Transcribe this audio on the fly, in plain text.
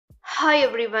Hi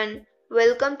everyone,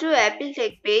 welcome to Apple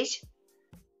Tech Page.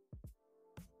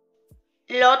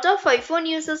 Lot of iPhone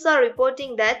users are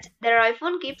reporting that their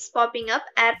iPhone keeps popping up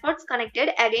AirPods Connected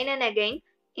again and again.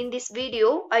 In this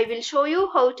video, I will show you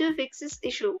how to fix this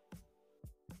issue.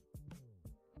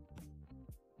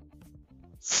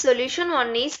 Solution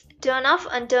 1 is turn off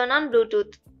and turn on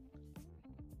Bluetooth.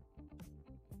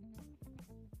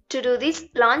 To do this,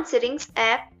 launch Settings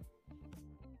app,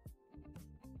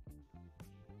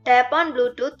 tap on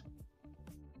Bluetooth.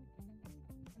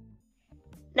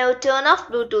 Now turn off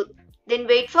Bluetooth, then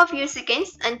wait for a few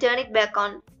seconds and turn it back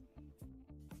on.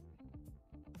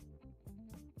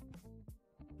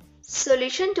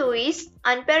 Solution 2 is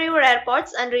unpair your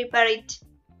AirPods and repair it.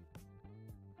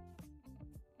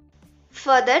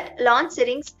 For that, launch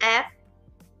Settings app.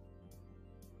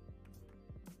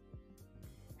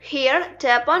 Here,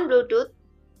 tap on Bluetooth.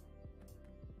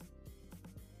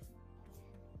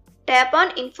 Tap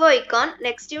on Info icon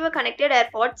next to your connected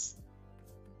AirPods.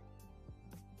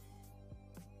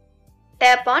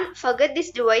 Tap on Forget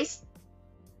this device.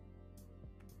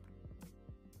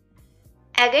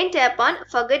 Again tap on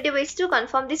Forget device to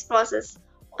confirm this process.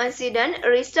 Once you're done,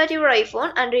 restart your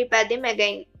iPhone and repair them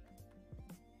again.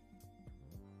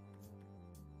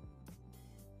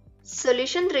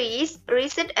 Solution 3 is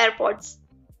reset AirPods.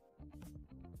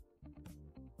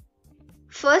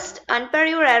 First, unpair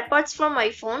your AirPods from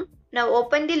iPhone. Now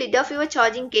open the lid of your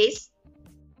charging case.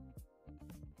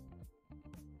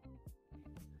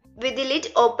 With the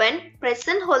lid open, press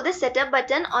and hold the setup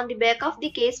button on the back of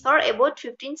the case for about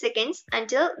 15 seconds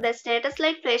until the status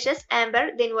light flashes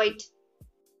amber then white.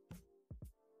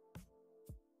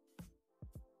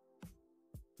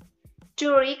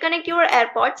 To reconnect your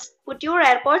AirPods, put your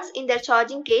AirPods in their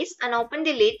charging case and open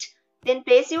the lid. Then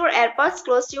place your AirPods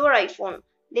close to your iPhone.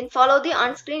 Then follow the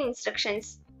on-screen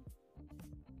instructions.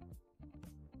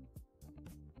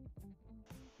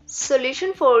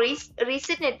 Solution 4 is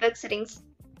reset network settings.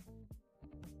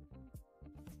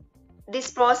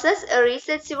 This process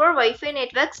resets your Wi-Fi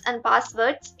networks and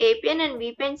passwords, APN and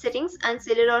VPN settings and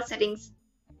cellular settings.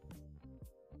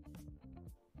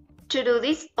 To do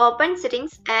this, open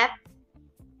Settings app.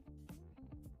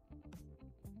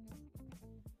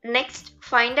 Next,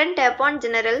 find and tap on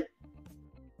General.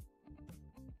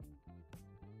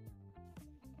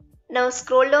 Now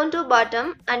scroll down to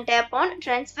bottom and tap on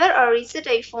Transfer or Reset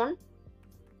iPhone.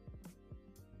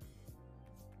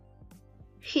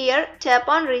 Here, tap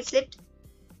on Reset.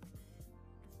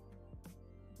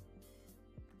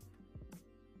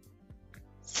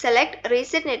 Select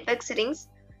Reset Network Settings.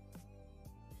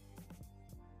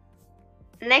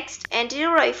 Next, enter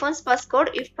your iPhone's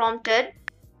passcode if prompted.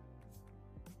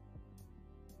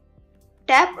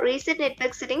 Tap Reset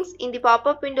Network Settings in the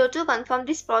pop-up window to confirm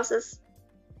this process.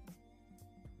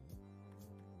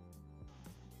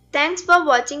 Thanks for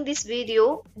watching this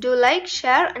video. Do like,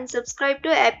 share and subscribe to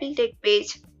Apple Tech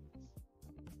Page.